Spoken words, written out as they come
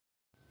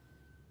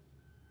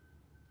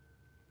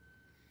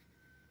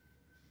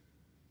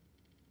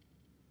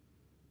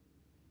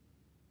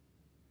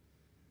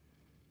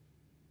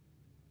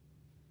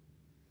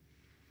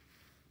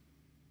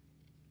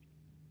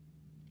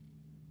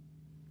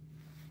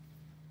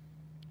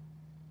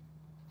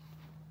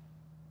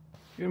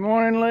Good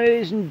morning,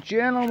 ladies and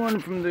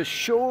gentlemen, from the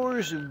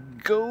shores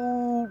of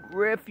Goat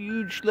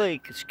Refuge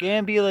Lake,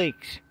 Escambia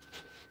Lakes.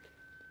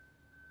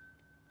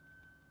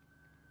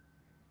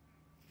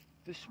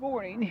 This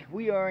morning,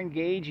 we are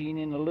engaging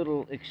in a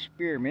little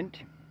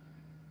experiment.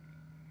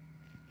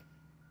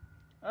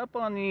 Up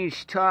on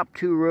these top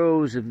two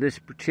rows of this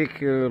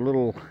particular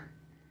little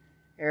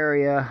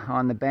area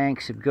on the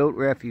banks of Goat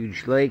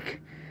Refuge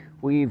Lake,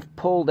 we've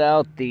pulled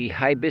out the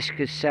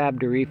hibiscus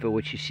sabdarifa,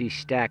 which you see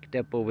stacked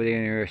up over there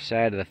on the other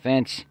side of the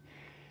fence.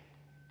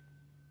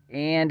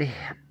 And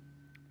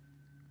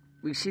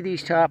we see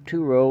these top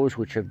two rows,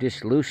 which have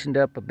just loosened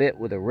up a bit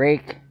with a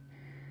rake.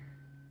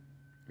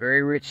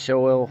 Very rich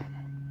soil.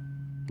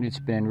 It's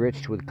been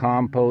enriched with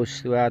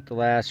compost throughout the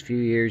last few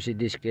years. It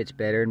just gets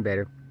better and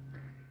better.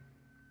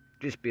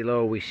 Just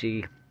below we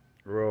see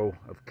a row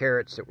of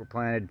carrots that were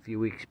planted a few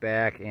weeks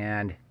back,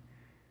 and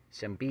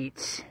some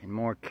beets and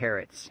more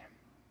carrots.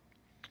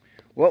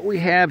 What we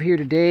have here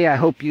today, I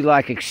hope you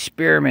like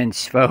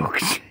experiments,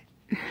 folks.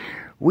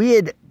 We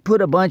had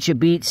put a bunch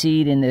of beet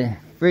seed in the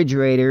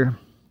refrigerator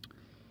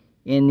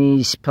in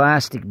these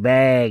plastic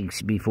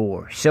bags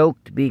before,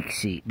 soaked beet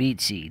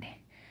seed.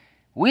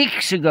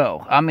 Weeks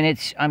ago.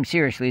 I'm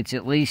seriously, it's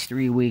at least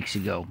 3 weeks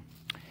ago.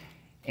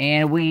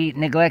 And we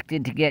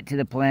neglected to get to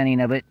the planting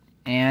of it,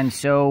 and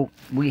so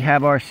we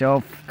have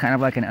ourselves kind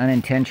of like an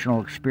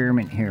unintentional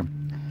experiment here.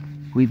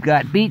 We've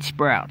got beet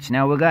sprouts.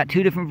 Now, we've got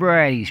two different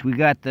varieties. We've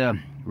got the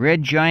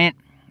red giant,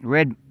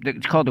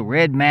 it's called the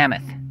red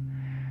mammoth.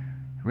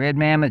 Red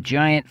mammoth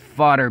giant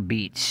fodder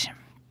beets.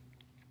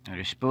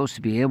 They're supposed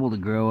to be able to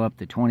grow up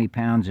to 20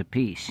 pounds a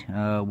piece.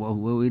 Well,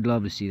 we'd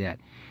love to see that.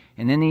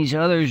 And then these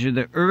others are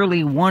the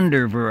early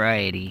wonder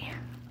variety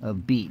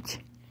of beet.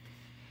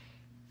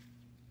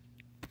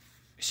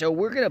 So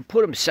we're going to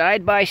put them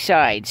side by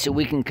side so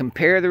we can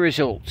compare the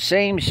results.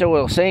 Same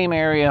soil, same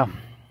area,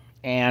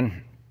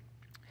 and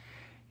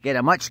get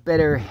a much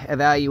better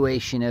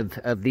evaluation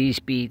of these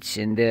beets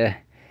and the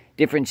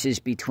differences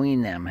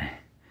between them.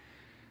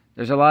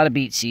 There's a lot of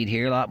beet seed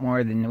here, a lot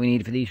more than we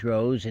need for these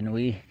rows, and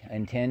we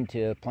intend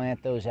to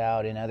plant those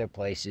out in other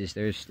places.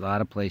 There's a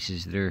lot of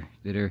places that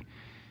are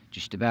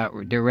just about,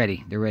 they're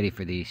ready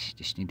for these.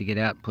 Just need to get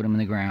out and put them in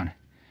the ground.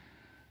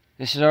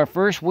 This is our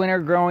first winter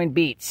growing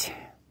beets.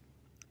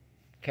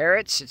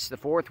 Carrots, it's the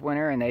fourth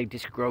winter, and they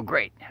just grow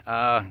great.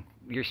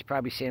 You're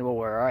probably saying, well,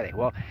 where are they?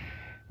 Well,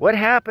 what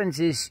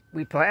happens is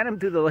we plant them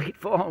through the late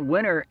fall and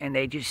winter, and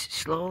they just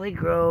slowly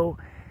grow,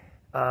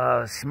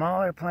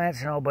 smaller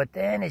plants and all. But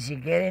then as you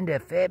get into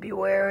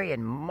February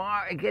and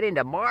get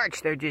into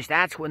March,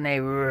 that's when they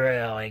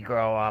really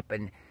grow up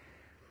and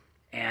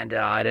at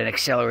an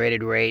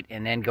accelerated rate.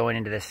 And then going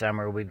into the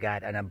summer, we've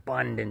got an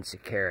abundance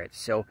of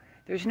carrots. So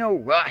there's no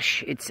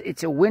rush.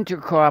 It's a winter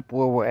crop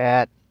where we're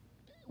at.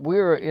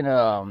 We're in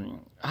a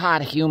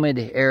hot,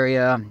 humid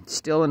area,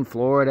 still in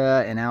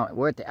Florida, and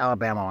we're at the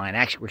Alabama line.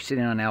 Actually, we're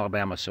sitting on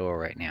Alabama soil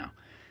right now.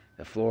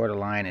 The Florida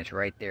line is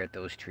right there at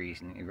those trees,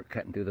 and we're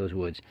cutting through those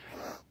woods.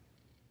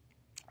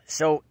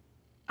 So,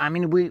 I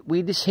mean,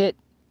 we just hit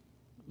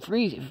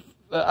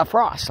a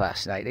frost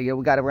last night.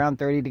 We got around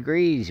 30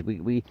 degrees.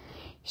 We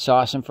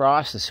saw some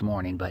frost this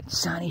morning, but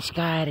sunny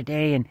sky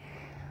today,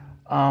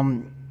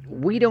 and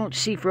we don't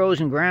see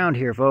frozen ground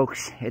here,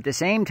 folks. At the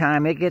same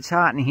time, it gets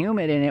hot and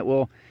humid, and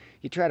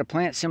you try to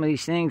plant some of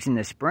these things in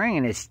the spring,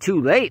 and it's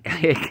too late.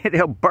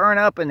 They'll burn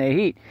up in the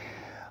heat,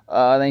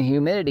 the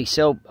humidity.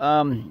 So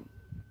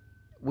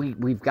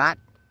we've got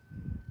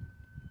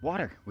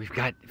water. We've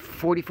got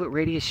 40-foot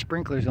radius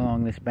sprinklers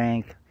along this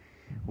bank.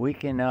 We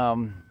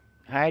can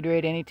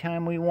hydrate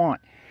anytime we want.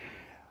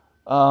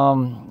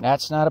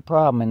 That's not a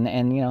problem,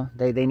 and you know,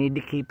 they need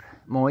to keep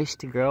moist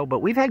to grow, but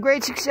we've had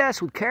great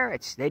success with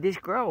carrots. They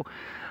just grow.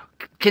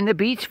 Can the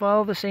beets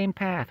follow the same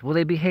path? Will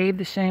they behave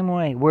the same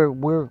way?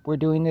 We're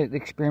doing the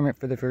experiment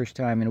for the first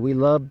time, and we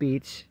love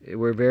beets.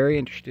 We're very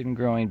interested in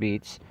growing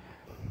beets.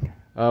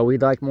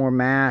 We'd like more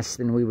mass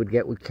than we would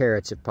get with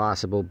carrots if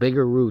possible.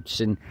 Bigger roots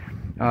and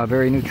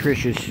very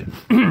nutritious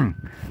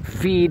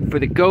feed for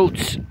the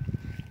goats.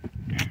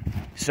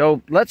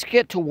 So let's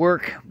get to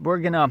work. We're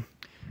gonna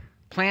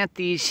plant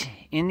these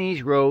in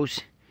these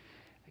rows,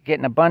 get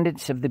an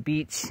abundance of the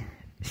beets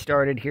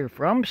started here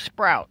from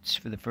sprouts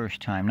for the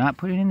first time. Not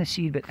put it in the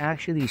seed, but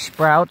actually these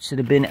sprouts that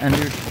have been in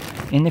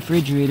the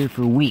refrigerator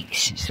for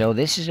weeks. So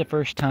this is the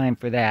first time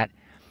for that.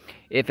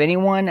 If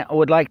anyone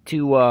would like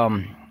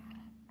to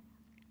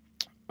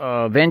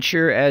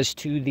venture as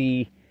to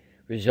the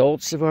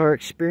results of our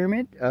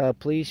experiment,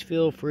 please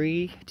feel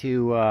free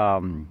to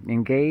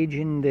engage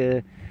in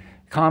the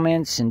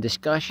comments and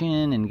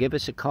discussion and give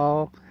us a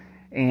call.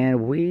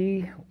 And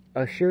we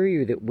assure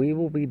you that we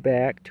will be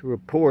back to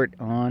report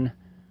on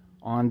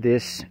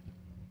this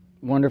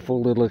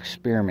wonderful little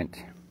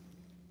experiment.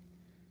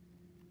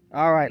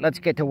 All right, let's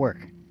get to work.